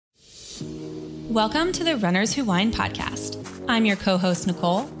Welcome to the Runners Who Whine podcast. I'm your co-host,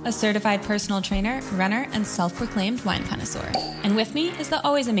 Nicole, a certified personal trainer, runner, and self-proclaimed wine connoisseur. And with me is the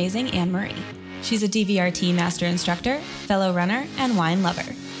always amazing Anne Marie. She's a DVRT master instructor, fellow runner, and wine lover.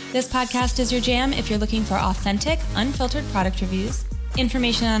 This podcast is your jam if you're looking for authentic, unfiltered product reviews,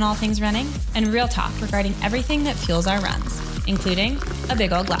 information on all things running, and real talk regarding everything that fuels our runs, including a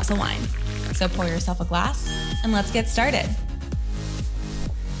big old glass of wine. So pour yourself a glass, and let's get started.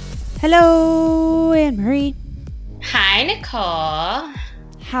 Hello, Anne Marie. Hi, Nicole.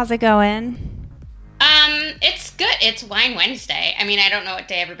 How's it going? It's good. It's Wine Wednesday. I mean, I don't know what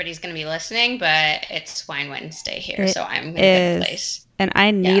day everybody's going to be listening, but it's Wine Wednesday here, so I'm in a good place. And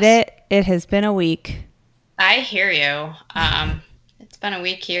I need it. It has been a week. I hear you. It's been a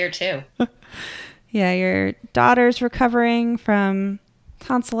week here, too. Yeah, your daughter's recovering from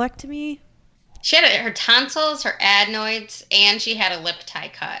tonsillectomy. She had her tonsils, her adenoids, and she had a lip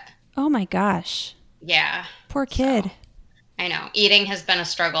tie cut. Oh, my gosh. Yeah. Poor kid. So, I know. Eating has been a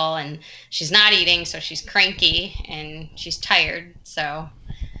struggle, and she's not eating, so she's cranky, and she's tired, so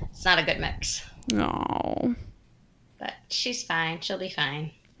it's not a good mix. No. But she's fine. She'll be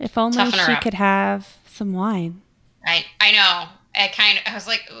fine. If only she could have some wine. I know. I was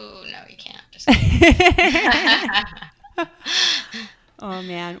like, ooh, no, you can't. Just kidding. Oh,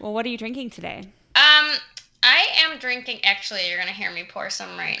 man. Well, what are you drinking today? I am drinking, actually, you're going to hear me pour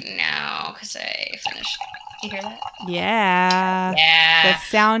some right now because I finished. You hear that? Yeah. Yeah. The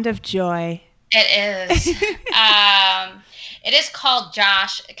sound of joy. It is. It is called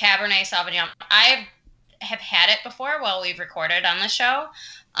Josh Cabernet Sauvignon. I have had it before while we've recorded on the show.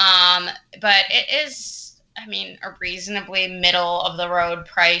 But it is, I mean, a reasonably middle of the road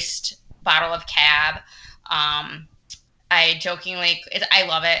priced bottle of Cab. I jokingly, I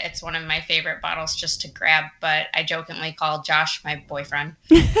love it. It's one of my favorite bottles just to grab, but I jokingly call Josh my boyfriend.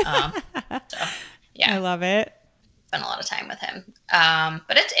 So, yeah. I love it. Spent a lot of time with him.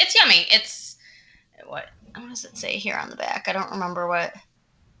 But it's yummy. It's, what does it say here on the back? I don't remember what. It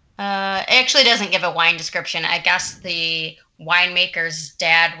actually doesn't give a wine description. I guess the winemaker's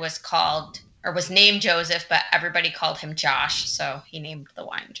dad was named Joseph, but everybody called him Josh, so he named the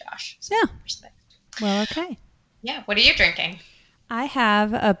wine Josh. So yeah. Respect. Well, okay. Yeah. What are you drinking? I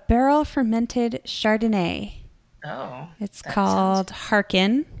have a barrel fermented Chardonnay. Oh. It's called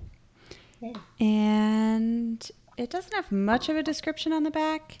Harkin. Yeah. And it doesn't have much of a description on the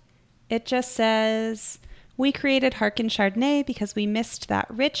back. It just says, we created Harkin Chardonnay because we missed that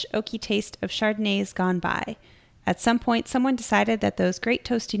rich, oaky taste of Chardonnays gone by. At some point, someone decided that those great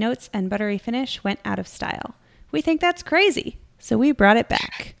toasty notes and buttery finish went out of style. We think that's crazy, so we brought it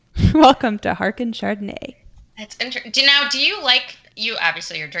back. Welcome to Harkin Chardonnay. That's interesting. Do you like,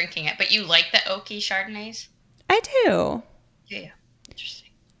 obviously you're drinking it, but you like the oaky Chardonnays? I do. Yeah. Interesting.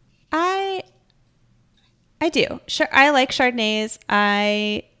 I do. Sure, I like Chardonnays.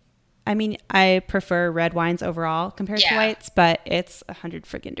 I mean, I prefer red wines overall compared to whites, but it's 100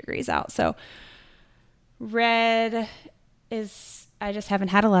 friggin' degrees out. So red is, I just haven't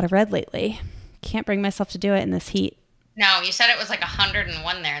had a lot of red lately. Can't bring myself to do it in this heat. No, you said it was like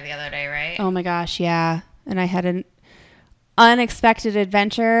 101 there the other day, right? Oh my gosh, yeah. And I had an unexpected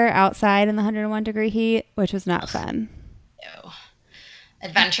adventure outside in the 101 degree heat, which was not fun. Ew.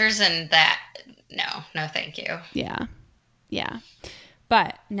 Adventures and that, no, thank you. Yeah.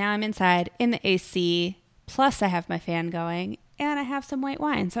 But now I'm inside in the AC, plus I have my fan going, and I have some white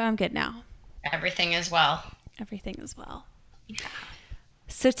wine, so I'm good now. Everything is well. Yeah.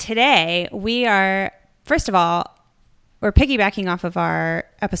 So today we are, first of all, we're piggybacking off of our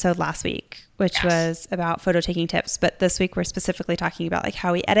episode last week, which was about photo taking tips. But this week we're specifically talking about like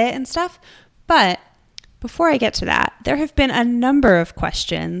how we edit and stuff. But before I get to that, there have been a number of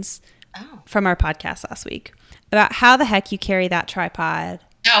questions from our podcast last week about how the heck you carry that tripod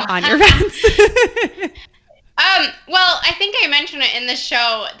on your runs. Well, I think I mentioned it in the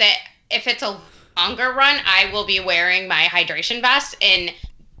show that if it's a longer run, I will be wearing my hydration vest, and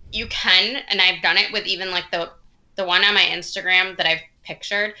you can, and I've done it with even like the one on my Instagram that I've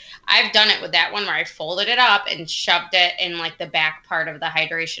pictured. I've done it with that one where I folded it up and shoved it in like the back part of the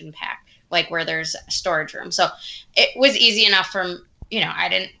hydration pack, like where there's a storage room. So it was easy enough for, I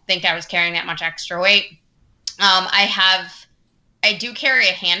didn't think I was carrying that much extra weight. I do carry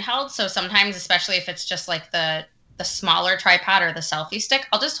a handheld. So sometimes, especially if it's just like the smaller tripod or the selfie stick,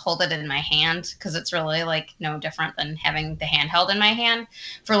 I'll just hold it in my hand because it's really like no different than having the handheld in my hand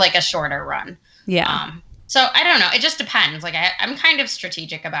for like a shorter run. Yeah. So I don't know. It just depends. Like I'm kind of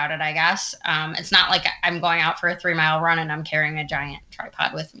strategic about it, I guess. It's not like I'm going out for a 3-mile run and I'm carrying a giant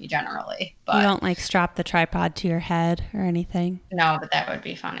tripod with me generally. But you don't like strap the tripod to your head or anything? No, but that would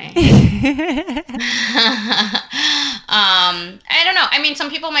be funny. I don't know. I mean, some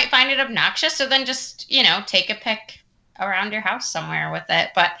people might find it obnoxious, so then just, take a pic around your house somewhere with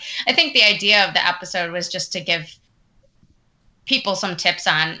it. But I think the idea of the episode was just to give people some tips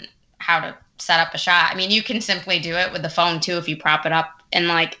on how to set up a shot. I mean, you can simply do it with the phone too if you prop it up. And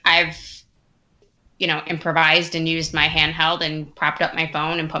like I've, improvised and used my handheld and propped up my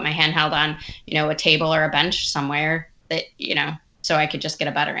phone and put my handheld on, a table or a bench somewhere that, so I could just get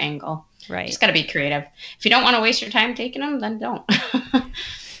a better angle. Right. Just got to be creative. If you don't want to waste your time taking them, then don't.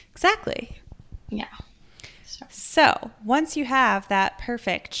 Exactly. Yeah. So once you have that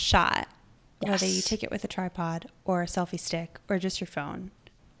perfect shot, yes. whether you take it with a tripod or a selfie stick or just your phone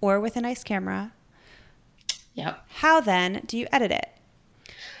or with a nice camera, yep. How then do you edit it?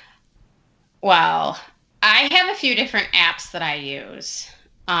 Well, I have a few different apps that I use.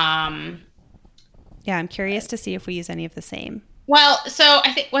 Yeah, I'm curious to see if we use any of the same. Well, so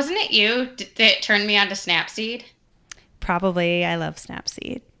I think, wasn't it you that turned me on to Snapseed? Probably. I love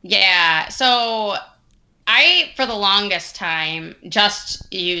Snapseed. Yeah. So I, for the longest time,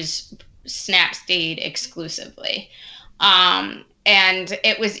 just use Snapseed exclusively. And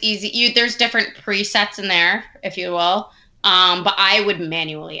it was easy. There's different presets in there, if you will. But I would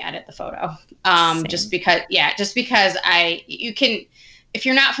manually edit the photo. Just because you can, if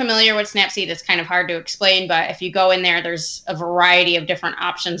you're not familiar with Snapseed, it's kind of hard to explain, but if you go in there, there's a variety of different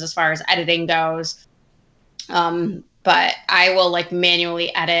options as far as editing goes. But I will like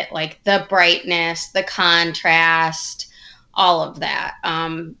manually edit like the brightness, the contrast, all of that.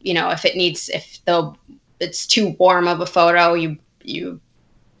 If it's too warm of a photo, you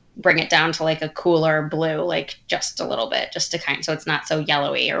bring it down to like a cooler blue, like just a little bit, just to so it's not so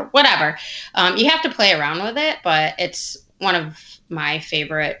yellowy or whatever. You have to play around with it, but it's one of my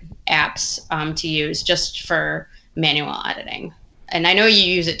favorite apps to use just for manual editing. And I know you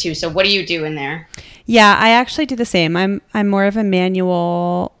use it too. So what do you do in there? Yeah, I actually do the same. I'm more of a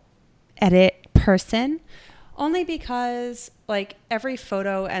manual edit person, only because like every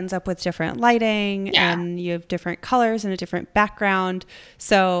photo ends up with different lighting and you have different colors and a different background.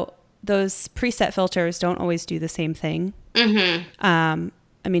 So those preset filters don't always do the same thing. Mm-hmm.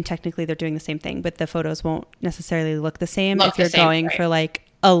 I mean, technically they're doing the same thing, but the photos won't necessarily look the same if you're going for like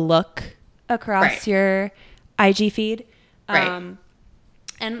a look across your IG feed. Right.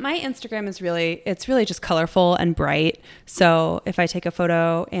 And my Instagram is really just colorful and bright. So if I take a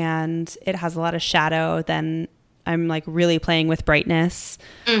photo and it has a lot of shadow, then I'm like really playing with brightness.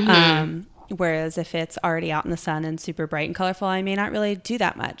 Mm-hmm. Whereas if it's already out in the sun and super bright and colorful, I may not really do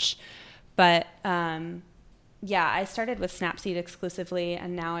that much. But I started with Snapseed exclusively,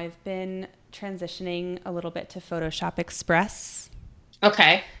 and now I've been transitioning a little bit to Photoshop Express.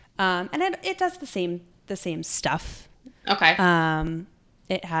 Okay. And it does the same stuff. Okay.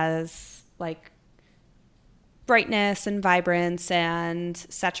 It has like brightness and vibrance and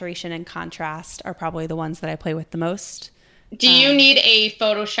saturation and contrast are probably the ones that I play with the most. Do you need a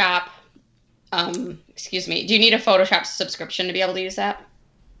Photoshop, do you need a Photoshop subscription to be able to use that?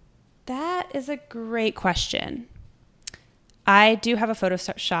 That is a great question. I do have a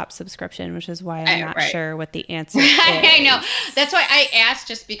Photoshop subscription, which is why I'm not sure what the answer is. I know. That's why I asked,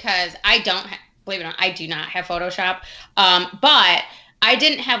 just because believe it or not, I do not have Photoshop. But I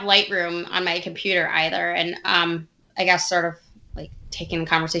didn't have Lightroom on my computer either. And I guess sort of like taking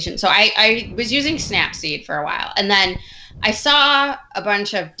conversation. So I was using Snapseed for a while. And then I saw a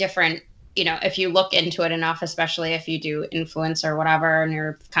bunch of different, if you look into it enough, especially if you do influence or whatever, and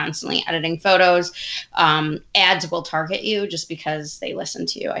you're constantly editing photos, ads will target you just because they listen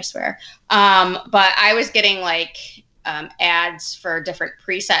to you, I swear. But I was getting like ads for different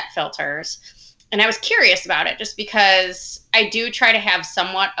preset filters. And I was curious about it just because I do try to have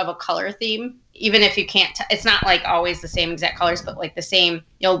somewhat of a color theme, even if you can't, it's not like always the same exact colors, but like the same,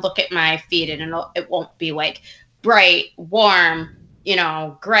 you'll look at my feed and it won't be like bright, warm,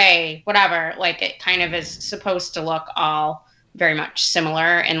 gray, whatever. Like it kind of is supposed to look all very much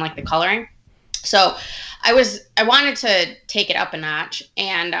similar in like the coloring. So I wanted to take it up a notch,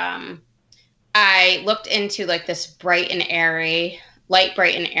 and I looked into like this light,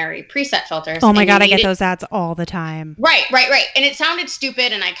 bright, and airy preset filters. Oh my God, I get those ads all the time. Right. And it sounded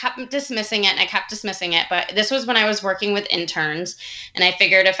stupid, and I kept dismissing it. But this was when I was working with interns, and I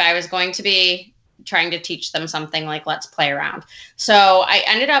figured if I was going to be trying to teach them something, like, let's play around. So I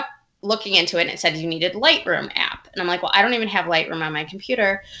ended up looking into it and it said you needed Lightroom app. And I'm like, well, I don't even have Lightroom on my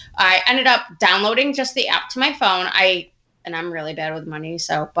computer. I ended up downloading just the app to my phone. And I'm really bad with money.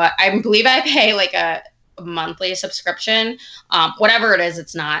 But I believe I pay like a monthly subscription. Whatever it is,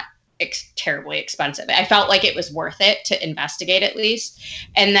 it's not terribly expensive. I felt like it was worth it to investigate at least.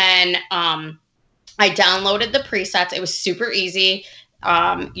 And then I downloaded the presets. It was super easy.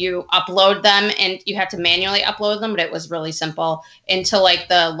 You upload them and you have to manually upload them, but it was really simple into like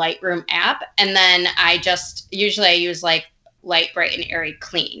the Lightroom app. And then I use like light, bright, and airy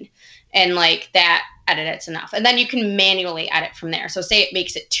clean. And like that edits enough. And then you can manually edit from there. So say it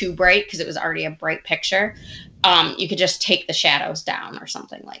makes it too bright because it was already a bright picture. You could just take the shadows down or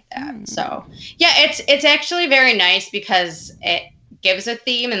something like that. So yeah, it's actually very nice because it gives a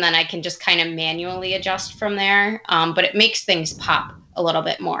theme and then I can just kind of manually adjust from there. But it makes things pop a little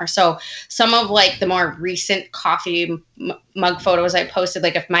bit more. So some of like the more recent coffee mug photos I posted,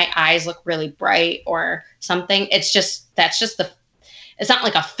 like if my eyes look really bright or something, it's not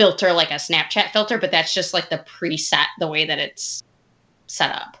like a filter, like a Snapchat filter, but that's just like the preset, the way that it's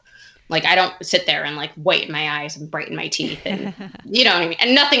set up. Like I don't sit there and like whiten my eyes and brighten my teeth and you know what I mean?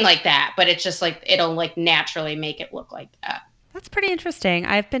 And nothing like that, but it's just like, it'll like naturally make it look like that. That's pretty interesting.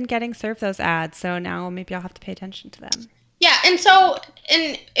 I've been getting served those ads, so now maybe I'll have to pay attention to them. Yeah, and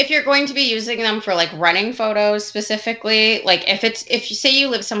if you're going to be using them for like running photos specifically, like if you say you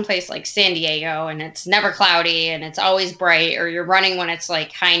live someplace like San Diego and it's never cloudy and it's always bright, or you're running when it's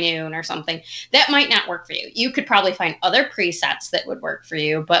like high noon or something, that might not work for you. You could probably find other presets that would work for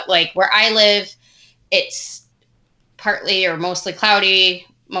you, but like where I live, it's partly or mostly cloudy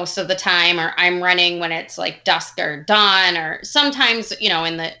most of the time, or I'm running when it's like dusk or dawn, or sometimes,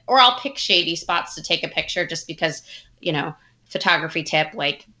 or I'll pick shady spots to take a picture just because, photography tip,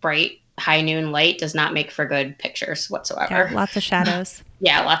 like bright high noon light does not make for good pictures whatsoever. Yeah, lots of shadows.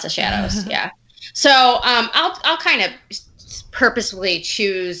 Yeah, lots of shadows. Yeah. So I'll kind of purposefully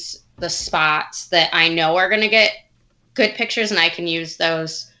choose the spots that I know are going to get good pictures, and I can use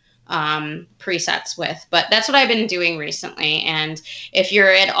those presets with. But that's what I've been doing recently. And if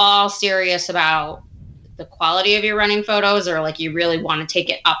you're at all serious about the quality of your running photos, or like you really want to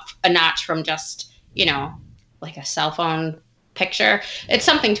take it up a notch from just, like a cell phone picture, it's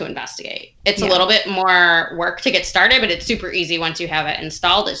something to investigate. It's a little bit more work to get started, but it's super easy once you have it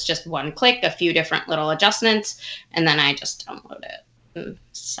installed. It's just one click, a few different little adjustments, and then I just download it and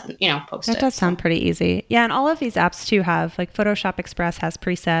post it. That does sound pretty easy. Yeah, and all of these apps too have, like Photoshop Express has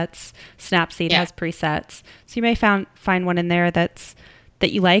presets, Snapseed has presets. So you may find one in there that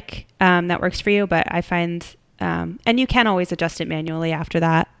you like, that works for you, but I find, and you can always adjust it manually after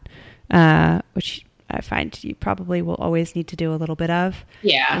that, which I find you probably will always need to do a little bit of.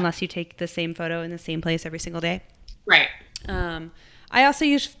 Yeah. Unless you take the same photo in the same place every single day. Right. I also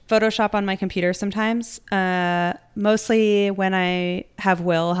use Photoshop on my computer sometimes, mostly when I have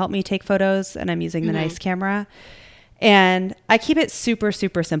Will help me take photos and I'm using the nice camera. And I keep it super,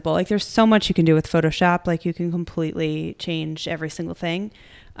 super simple. Like there's so much you can do with Photoshop. Like you can completely change every single thing.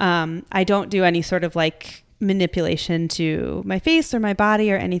 I don't do any sort of like manipulation to my face or my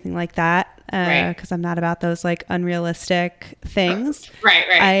body or anything like that, because I'm not about those like unrealistic things.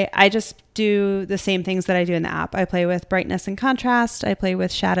 Right. I just do the same things that I do in the app. I play with brightness and contrast. I play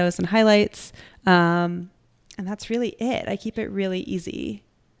with shadows and highlights. And that's really it. I keep it really easy.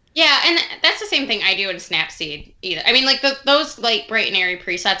 Yeah, and that's the same thing I do in Snapseed either. I mean, like those light, bright, and airy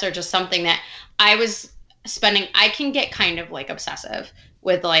presets are just something that I can get kind of like obsessive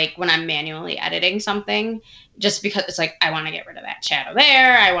with, like when I'm manually editing something, just because it's like, I want to get rid of that shadow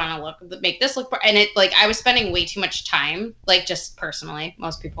there. I want to make this look, and it like, I was spending way too much time, like just personally,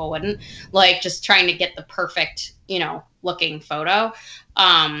 most people wouldn't, like just trying to get the perfect, looking photo.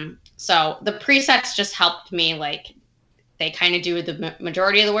 So the presets just helped me, like they kind of do the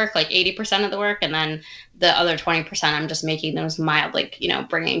majority of the work, like 80% of the work. And then the other 20%, I'm just making those mild, like,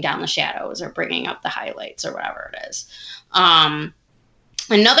 bringing down the shadows or bringing up the highlights or whatever it is.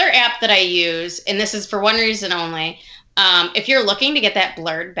 Another app that I use, and this is for one reason only, if you're looking to get that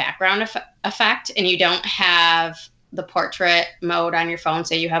blurred background effect and you don't have the portrait mode on your phone,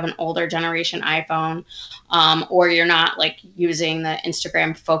 say you have an older generation iPhone, or you're not like using the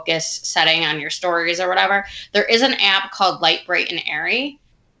Instagram focus setting on your stories or whatever, there is an app called Light, Bright, and Airy,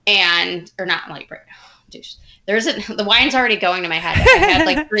 or not Light, Bright. The wine's already going to my head. I had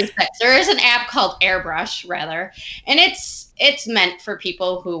like 3 sets. There is an app called Airbrush, rather, and it's meant for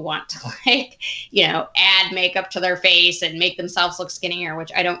people who want to like, add makeup to their face and make themselves look skinnier,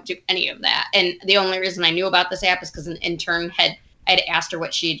 which I don't do any of that. And the only reason I knew about this app is because an intern I'd asked her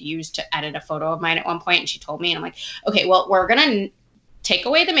what she had used to edit a photo of mine at one point, and she told me, and I'm like, okay, well, we're going to take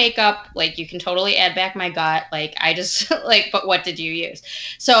away the makeup. Like, you can totally add back my gut. Like, I just like, but what did you use?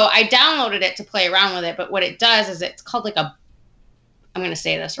 So I downloaded it to play around with it. But what it does is it's called like I'm going to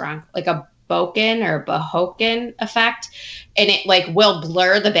say this wrong, like a Bokeh or Bokeh effect. And it like will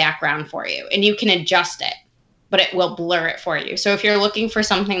blur the background for you, and you can adjust it, but it will blur it for you. So if you're looking for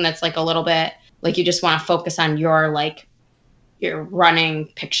something that's like a little bit like you just want to focus on your running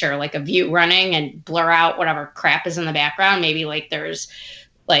picture, like a view running, and blur out whatever crap is in the background. Maybe like there's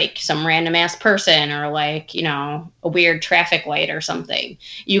like some random ass person or like, you know, a weird traffic light or something.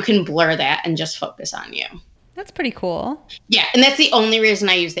 You can blur that and just focus on you. That's pretty cool. Yeah. And that's the only reason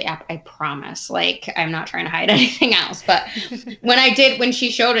I use the app. I promise. Like, I'm not trying to hide anything else. But when she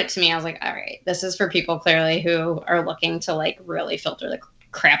showed it to me, I was like, all right, this is for people clearly who are looking to like really filter the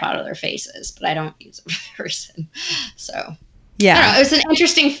crap out of their faces. But I don't use it for the reason. So. Yeah, I don't know, it was an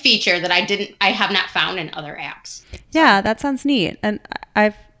interesting feature that I have not found in other apps. Yeah, that sounds neat. And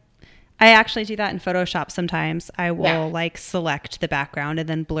I actually do that in Photoshop sometimes. I will like select the background and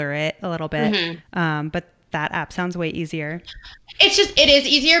then blur it a little bit. Mm-hmm. But that app sounds way easier. It is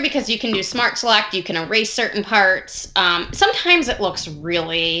easier because you can do smart select. You can erase certain parts. Sometimes it looks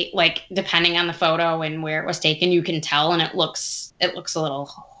really like, depending on the photo and where it was taken, you can tell, and it looks a little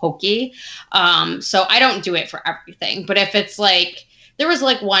hokey. So I don't do it for everything. But if it's like, there was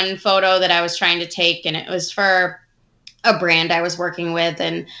like one photo that I was trying to take, and it was for a brand I was working with,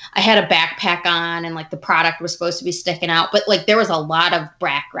 and I had a backpack on, and like the product was supposed to be sticking out, but like there was a lot of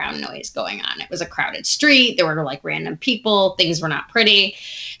background noise going on. It was a crowded street. There were like random people. Things were not pretty.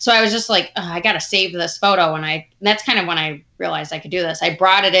 So I was just like, I got to save this photo. And that's kind of when I realized I could do this. I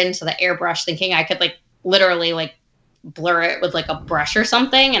brought it into the airbrush thinking I could like literally like blur it with like a brush or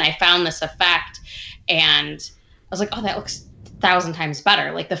something. And I found this effect, and I was like, oh, that looks 1,000 times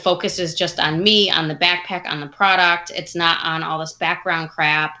better. Like, the focus is just on me, on the backpack, on the product. It's not on all this background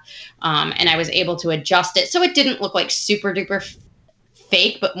crap. And I was able to adjust it so it didn't look like super duper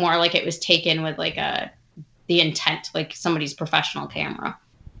fake, but more like it was taken with like the intent, like somebody's professional camera.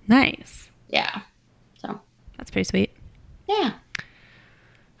 Nice. Yeah. So that's pretty sweet. Yeah.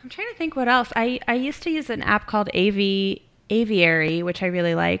 I'm trying to think what else. I used to use an app called Aviary, which I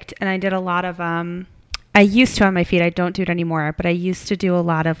really liked, and I did a lot of I used to on my feed. I don't do it anymore, but I used to do a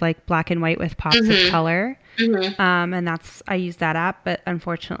lot of like black and white with pops of color. Mm-hmm. And I use that app, but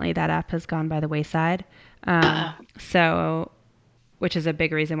unfortunately that app has gone by the wayside. So, which is a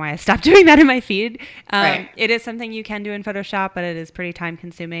big reason why I stopped doing that in my feed. Right. It is something you can do in Photoshop, but it is pretty time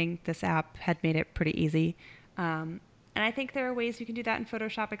consuming. This app had made it pretty easy. And I think there are ways you can do that in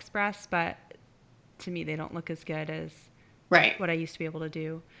Photoshop Express, but to me, they don't look as good as what I used to be able to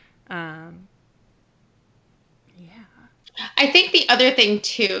do. Yeah. I think the other thing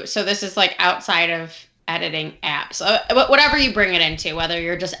too, so this is like outside of editing apps, whatever you bring it into, whether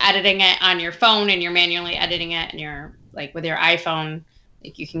you're just editing it on your phone and you're manually editing it, and you're like with your iPhone,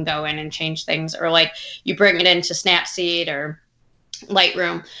 like you can go in and change things, or like you bring it into Snapseed or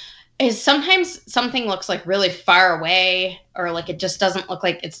Lightroom, is sometimes something looks like really far away, or like it just doesn't look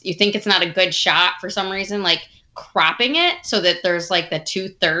like you think it's not a good shot for some reason. Like, cropping it so that there's like the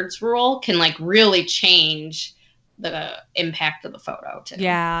 2/3 rule can like really change the impact of the photo too.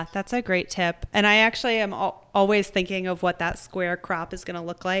 Yeah, that's a great tip. And I actually am always thinking of what that square crop is going to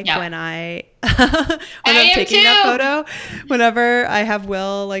look like when I'm taking that photo. Whenever I have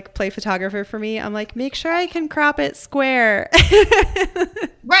Will like play photographer for me, I'm like, make sure I can crop it square.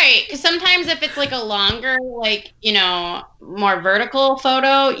 Right. Because sometimes if it's like a longer, like, you know, more vertical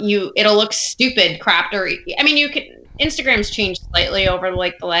photo, it'll look stupid cropped. Or, I mean, Instagram's changed slightly over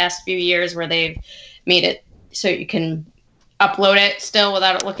like the last few years, where they've made it so you can upload it still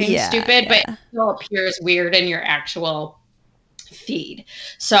without it looking stupid, but it still appears weird in your actual feed.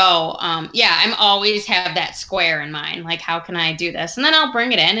 So, I'm always have that square in mind. Like, how can I do this? And then I'll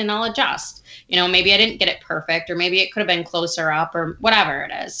bring it in and I'll adjust. You know, maybe I didn't get it perfect, or maybe it could have been closer up, or whatever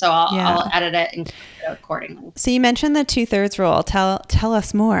it is. So I'll edit it and accordingly. So you mentioned the 2/3 rule. Tell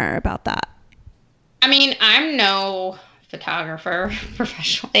us more about that. I mean, I'm no photographer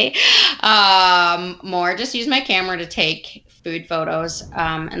professionally. More just use my camera to take food photos,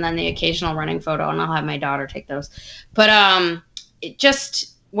 and then the occasional running photo, and I'll have my daughter take those. But it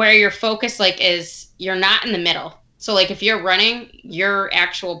just where your focus like is, you're not in the middle. So like if you're running, your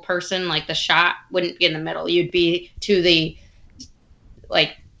actual person, like the shot wouldn't be in the middle. You'd be to the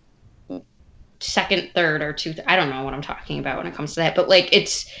like second, third, or two. I don't know what I'm talking about when it comes to that, but like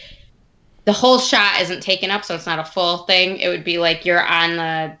the whole shot isn't taken up, so it's not a full thing. It would be like you're on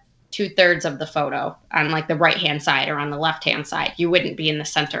the 2/3 of the photo, on like the right-hand side or on the left-hand side. You wouldn't be in the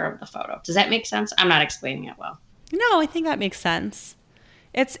center of the photo. Does that make sense? I'm not explaining it well. No, I think that makes sense.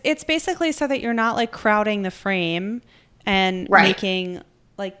 It's basically so that you're not like crowding the frame and Right. making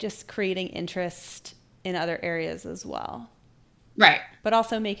like just creating interest in other areas as well. Right. But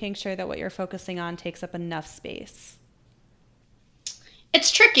also making sure that what you're focusing on takes up enough space. It's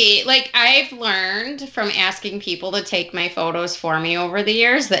tricky. Like, I've learned from asking people to take my photos for me over the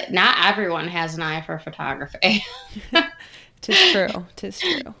years that not everyone has an eye for photography. Tis true. Tis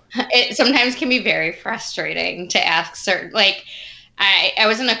true. It sometimes can be very frustrating to ask certain, like, I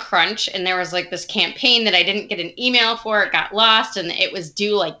was in a crunch and there was like this campaign that I didn't get an email for. It got lost and it was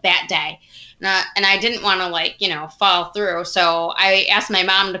due like that day. And I didn't want to like, fall through. So I asked my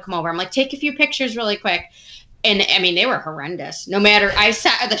mom to come over. I'm like, take a few pictures really quick. And I mean, they were horrendous. No matter, I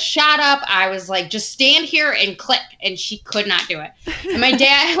set the shot up. I was like, just stand here and click. And she could not do it. And my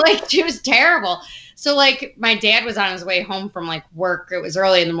dad, like, she was terrible. So like my dad was on his way home from like work. It was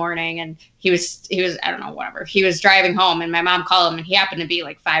early in the morning and he was, I don't know, whatever. He was driving home and my mom called him and he happened to be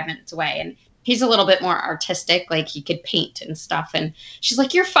like 5 minutes away. And he's a little bit more artistic. Like he could paint and stuff. And she's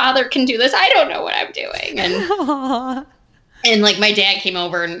like, your father can do this. I don't know what I'm doing. And and like my dad came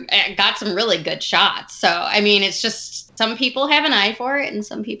over and got some really good shots. So, I mean, it's just some people have an eye for it and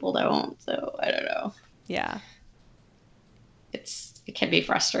some people don't. So I don't know. Yeah. It can be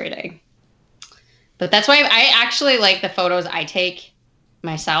frustrating. But that's why I actually like the photos I take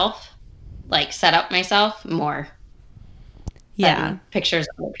myself, like set up myself more. Yeah. Than pictures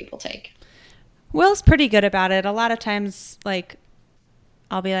other people take. Will's pretty good about it. A lot of times, like,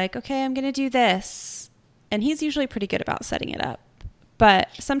 I'll be like, okay, I'm going to do this. And he's usually pretty good about setting it up. But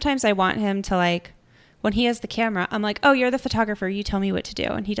sometimes I want him to, like, when he has the camera, I'm like, oh, you're the photographer. You tell me what to do.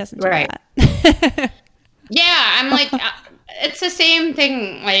 And he doesn't do that. Yeah, I'm like, it's the same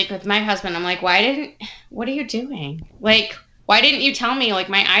thing, like, with my husband. I'm like, what are you doing? Like, why didn't you tell me, like,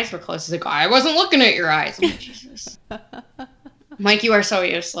 my eyes were closed? He's like, I wasn't looking at your eyes. I'm like, Jesus. I'm like, you are so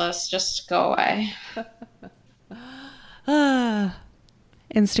useless. Just go away.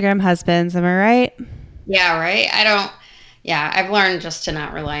 Instagram husbands, am I right? Yeah, right? I've learned just to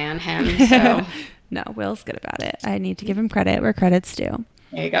not rely on him, so. No, Will's good about it. I need to give him credit where credit's due.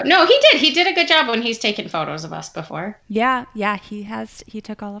 There you go. No, he did. He did a good job when he's taken photos of us before. Yeah, he has. He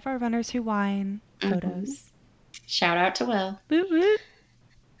took all of our Runners Who Whine photos. Shout out to Will. Woo woo.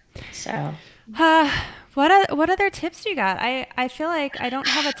 So. What other tips do you got? I feel like I don't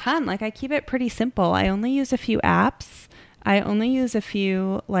have a ton. Like, I keep it pretty simple. I only use a few apps. I only use a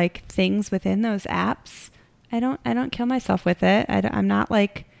few like things within those apps. I don't kill myself with it. I'm not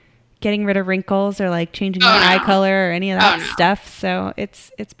like getting rid of wrinkles or like changing my eye color or any of that stuff. So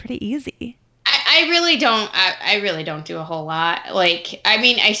it's pretty easy. I really don't. I really don't do a whole lot. Like, I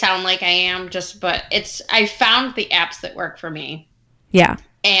mean, I sound like I am but I found the apps that work for me. Yeah.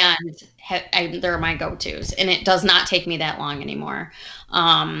 And they're my go-tos, and it does not take me that long anymore.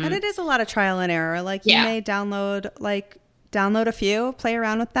 And it is a lot of trial and error. Like, you may download a few, play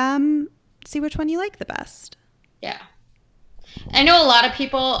around with them, see which one you like the best. Yeah. I know a lot of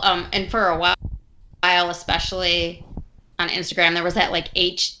people, and for a while, especially on Instagram, there was that like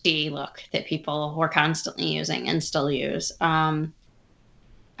HD look that people were constantly using and still use.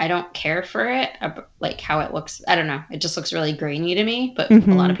 I don't care for it, like how it looks. I don't know. It just looks really grainy to me, but a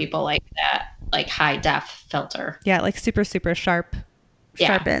lot of people like that, like high def filter. Yeah, like super, super sharpened.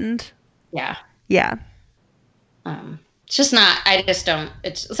 Yeah. Yeah. It's just not, I just don't,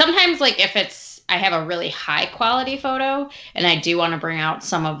 it's sometimes like if I have a really high quality photo and I do want to bring out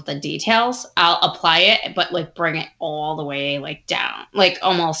some of the details, I'll apply it, but like bring it all the way like down, like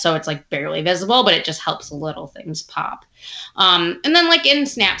almost so it's like barely visible, but it just helps little things pop. And then like in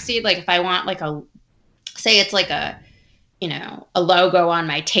Snapseed, like if I want like say it's like a logo on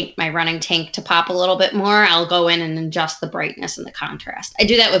my running tank to pop a little bit more, I'll go in and adjust the brightness and the contrast. I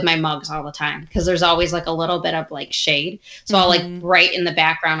do that with my mugs all the time because there's always like a little bit of like shade. So I'll like write in the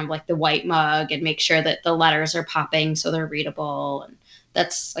background of like the white mug and make sure that the letters are popping so they're readable. And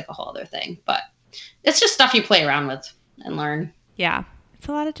that's like a whole other thing. But it's just stuff you play around with and learn. Yeah. It's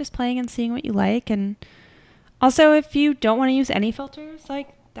a lot of just playing and seeing what you like. And also, if you don't want to use any filters, like,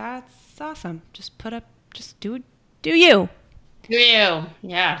 that's awesome. Just do it. Do you? Yeah.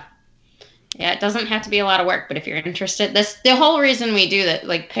 Yeah, it doesn't have to be a lot of work, but if you're interested, the whole reason we do that,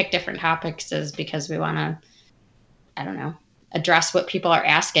 like pick different topics, is because we want to, I don't know, address what people are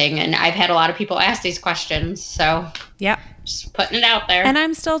asking. And I've had a lot of people ask these questions. So yeah, just putting it out there. And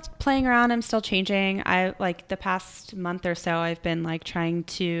I'm still playing around. I'm still changing. I like the past month or so, I've been like trying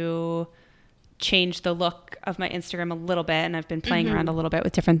to change the look of my Instagram a little bit, and I've been playing around a little bit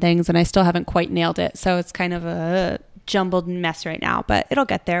with different things, and I still haven't quite nailed it. So it's kind of a jumbled mess right now, but it'll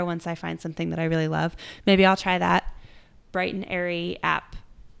get there once I find something that I really love. Maybe I'll try that bright and airy app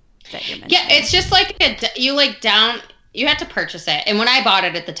that you're mentioning? Yeah, it's just like you had to purchase it. And when I bought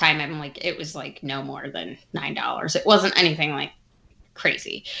it at the time, it was like no more than $9. It wasn't anything like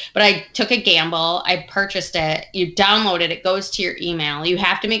crazy. But I took a gamble. I purchased it. You download it. It goes to your email. You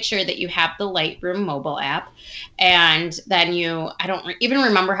have to make sure that you have the Lightroom mobile app. And then I don't even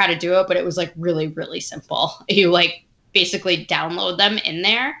remember how to do it, but it was like really, really simple. You like basically download them in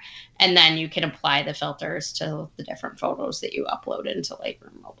there, and then you can apply the filters to the different photos that you upload into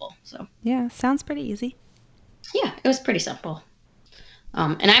Lightroom mobile. So yeah, sounds pretty easy. Yeah, it was pretty simple.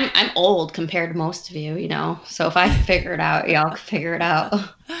 And I'm old compared to most of you, so if I can figure it out, y'all can figure it out.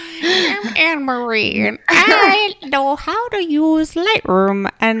 I'm Anne Marie, and I know how to use Lightroom,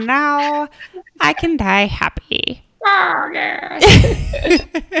 and now I can die happy. Oh, yeah.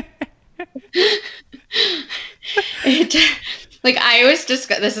 I always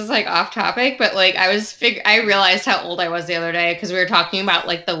discuss, this is like off topic, but like I realized how old I was the other day because we were talking about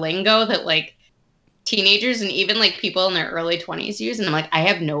like the lingo that like teenagers and even like people in their early 20s use, and I'm like, I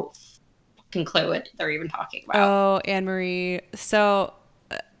have no fucking clue what they're even talking about. Oh, Anne Marie. So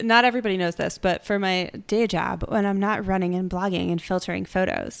not everybody knows this, but for my day job, when I'm not running and blogging and filtering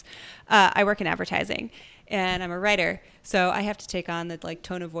photos, I work in advertising and I'm a writer. So I have to take on the like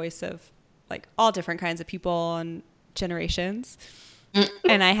tone of voice of like all different kinds of people and generations.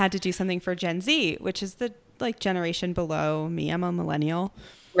 And I had to do something for Gen Z, which is the like generation below me. I'm a millennial.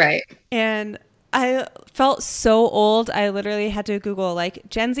 Right. And I felt so old. I literally had to Google like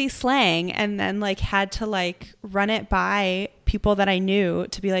Gen Z slang and then like had to like run it by people that I knew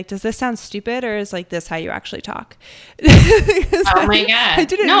to be like, does this sound stupid or is like this how you actually talk? Oh my God. I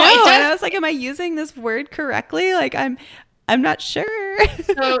didn't know. And I was like, am I using this word correctly? Like I'm not sure.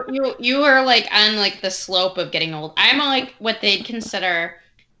 So you are like on like the slope of getting old. I'm like what they'd consider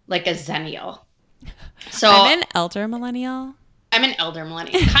like a zennial. So I'm an elder millennial. I'm an elder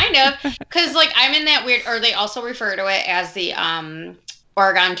millennial, kind of, because like I'm in that weird, or they also refer to it as the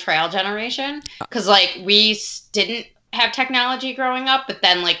Oregon Trail generation, because like we didn't have technology growing up, but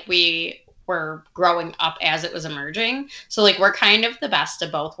then like we were growing up as it was emerging. So like we're kind of the best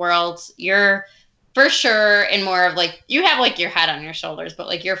of both worlds. You're for sure in more of like, you have like your head on your shoulders, but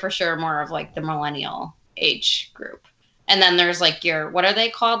like you're for sure more of like the millennial age group. And then there's like what are they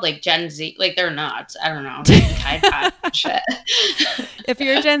called? Like Gen Z, like they're nuts. I don't know. Tide Pod shit. If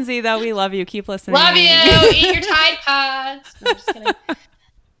you're Gen Z though, we love you. Keep listening. Love you. Eat your Tide Pods. No, I'm just kidding.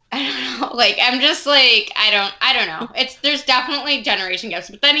 I don't know. Like, I'm just like, I don't know. There's definitely generation gaps,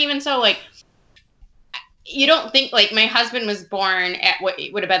 but then even so, like, you don't think like my husband was born at what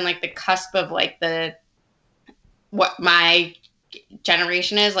would have been like the cusp of like what my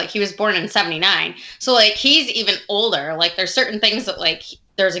generation is. Like he was born in 79, so like he's even older. Like there's certain things that like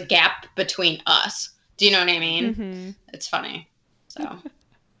there's a gap between us. Do you know what I mean? Mm-hmm. It's funny. So I don't know.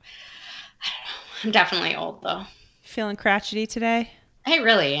 I'm definitely old though. Feeling crotchety today? I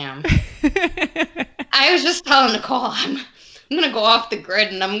really am. I was just telling Nicole I'm gonna go off the grid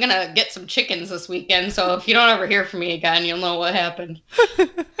and I'm gonna get some chickens this weekend, so if you don't ever hear from me again, you'll know what happened.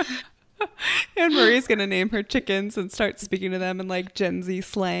 And Marie's going to name her chickens and start speaking to them in like Gen Z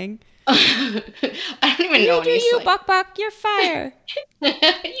slang. I don't even know any slang. You, Buck, Buck, you're fire. You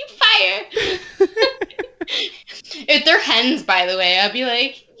fire. If they're hens, by the way, I'll be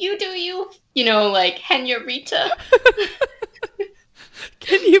like, you do you know, like Henurita.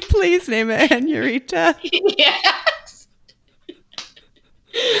 Can you please name it Henurita? Yes.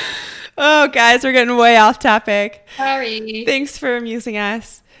 Oh, guys, we're getting way off topic. Sorry. Thanks for amusing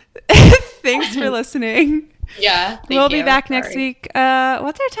us. Thanks for listening. Yeah. We'll be back next week.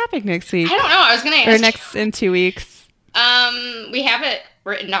 What's our topic next week? I don't know. I was going to ask. Or in 2 weeks. We have it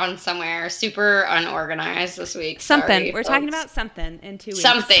written down somewhere. Super unorganized this week. Something. Sorry, We're talking about something in 2 weeks.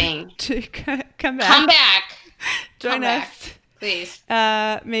 Something. Come back. Come back. Join us. Please.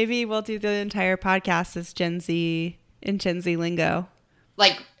 Maybe we'll do the entire podcast as Gen Z in Gen Z lingo.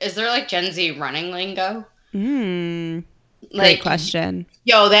 Like, is there like Gen Z running lingo? Great question.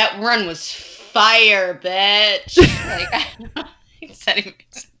 Yo, that run was fire, bitch. Like, I don't know.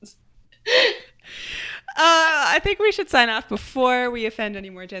 I think we should sign off before we offend any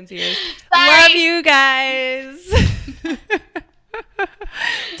more Gen Zers. Love you guys.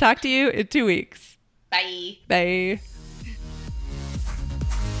 Talk to you in 2 weeks. Bye. Bye.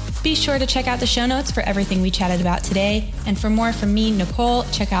 Be sure to check out the show notes for everything we chatted about today. And for more from me, Nicole,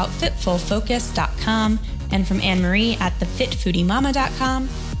 check out fitfulfocus.com. And from Anne Marie at thefitfoodiemama.com.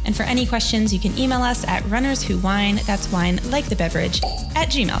 And for any questions, you can email us at runnerswhowine, that's wine like the beverage,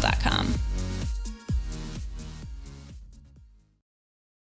 @gmail.com.